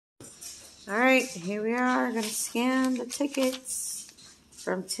Alright, here we are. I'm going to scan the tickets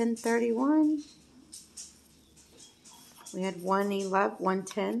from 10:31. We had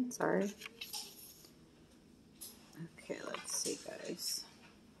 110, sorry. Okay, let's see, guys.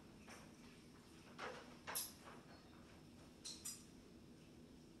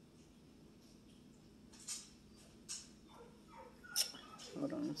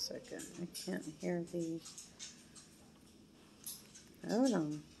 Hold on a second. I can't hear the... Hold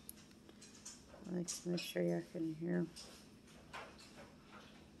on. I like to make sure y'all can hear.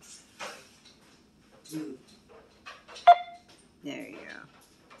 There you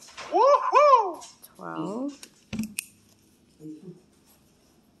go. Woohoo! 12.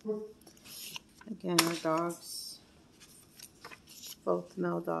 Again, our dogs, both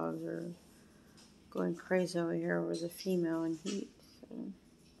male dogs, are going crazy over here over the female in heat. So.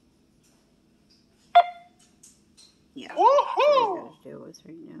 Yeah, that's what we gotta deal with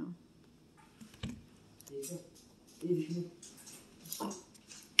right now.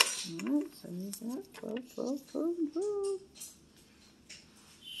 Alright, so we got 12.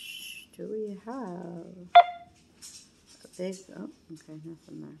 Do we have a big, oh, okay,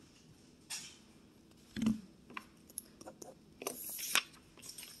 nothing there.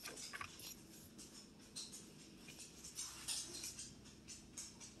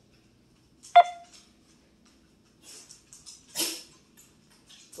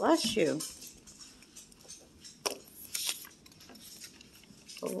 Bless you.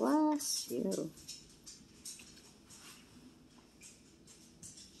 Bless you.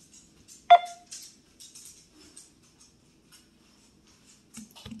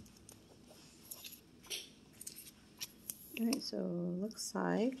 Alright, so looks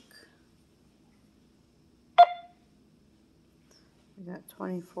like we got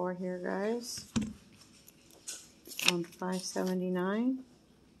 24 here, guys, on 579.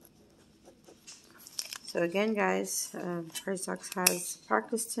 So again, guys, Crazy Dogs has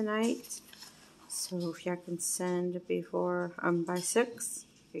practice tonight. So if y'all can send before by 6,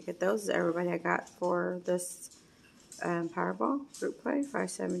 you get those. Everybody I got for this PowerBall group play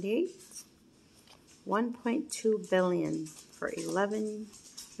 578. 1.2 billion for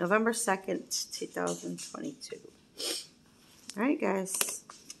November 2nd, 2022. All right, guys.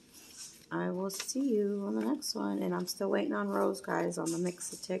 I will see you on the next one, and I'm still waiting on Rose, guys, on the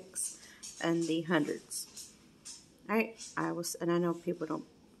mix of ticks and the hundreds. All right, and I know people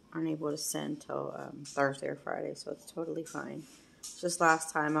aren't able to send till Thursday or Friday, so it's totally fine. Just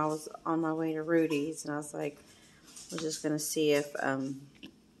last time I was on my way to Rudy's, and I was like, I was just gonna see if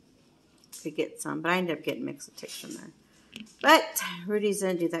could get some, but I ended up getting mix of ticks from there. But Rudy's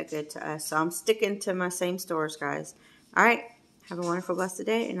didn't do that good to us, so I'm sticking to my same stores, guys. All right, have a wonderful, blessed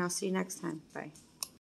day, and I'll see you next time. Bye.